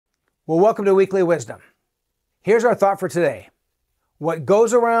Well, welcome to Weekly Wisdom. Here's our thought for today. What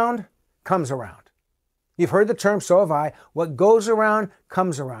goes around, comes around. You've heard the term, so have I. What goes around,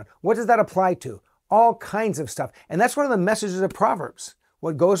 comes around. What does that apply to? All kinds of stuff. And that's one of the messages of Proverbs.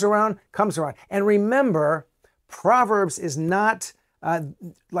 What goes around, comes around. And remember, Proverbs is not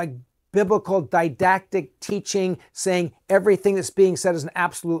like biblical didactic teaching saying everything that's being said is an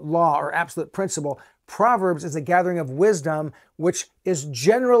absolute law or absolute principle. Proverbs is a gathering of wisdom, which is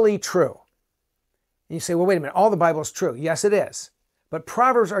generally true. And you say, well, wait a minute, all the Bible is true. Yes, it is. But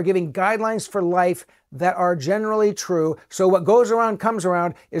Proverbs are giving guidelines for life that are generally true. So what goes around comes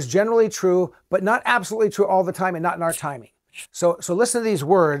around is generally true, but not absolutely true all the time and not in our timing. So listen to these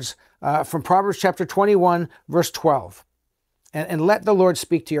words from Proverbs chapter 21, verse 12. And let the Lord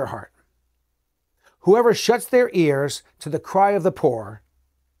speak to your heart. Whoever shuts their ears to the cry of the poor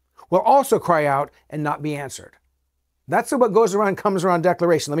will also cry out and not be answered. That's the what goes around comes around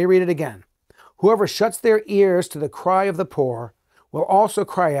declaration. Let me read it again. Whoever shuts their ears to the cry of the poor will also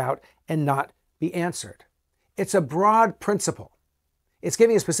cry out and not be answered. It's a broad principle. It's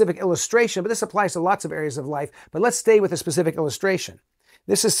giving a specific illustration, but this applies to lots of areas of life. But let's stay with a specific illustration.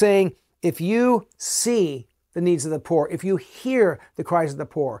 This is saying if you see the needs of the poor, if you hear the cries of the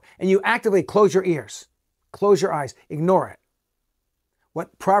poor, and you actively close your ears, close your eyes, ignore it.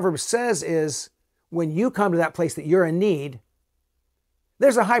 What Proverbs says is when you come to that place that you're in need,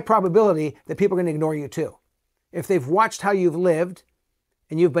 there's a high probability that people are going to ignore you too. If they've watched how you've lived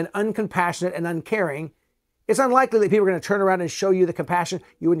and you've been uncompassionate and uncaring, it's unlikely that people are going to turn around and show you the compassion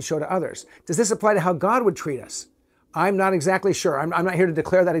you wouldn't show to others. Does this apply to how God would treat us? I'm not exactly sure. I'm not here to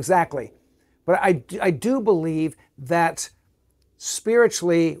declare that exactly. But I do believe that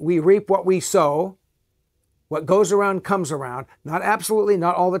spiritually we reap what we sow. What goes around comes around. Not absolutely,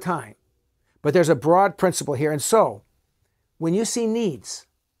 not all the time. But there's a broad principle here. And so, when you see needs,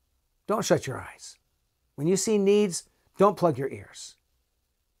 don't shut your eyes. When you see needs, don't plug your ears.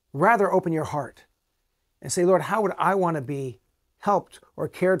 Rather, open your heart and say, Lord, how would I want to be helped or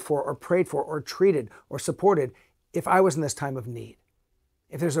cared for or prayed for or treated or supported if I was in this time of need?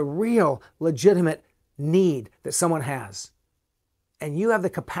 If there's a real, legitimate need that someone has, and you have the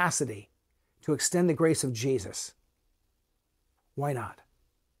capacity to extend the grace of Jesus, why not?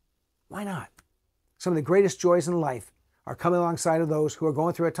 Why not? Some of the greatest joys in life are coming alongside of those who are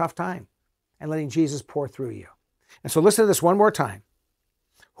going through a tough time and letting Jesus pour through you. And so listen to this one more time.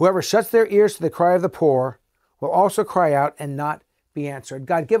 Whoever shuts their ears to the cry of the poor will also cry out and not be answered.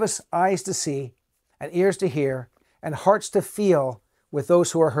 God, give us eyes to see and ears to hear and hearts to feel with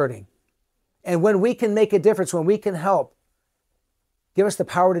those who are hurting. And when we can make a difference, when we can help, give us the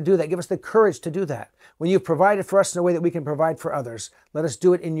power to do that. Give us the courage to do that. When you've provided for us in a way that we can provide for others, let us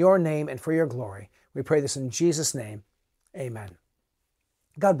do it in your name and for your glory. We pray this in Jesus' name. Amen.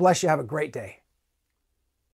 God bless you. Have a great day.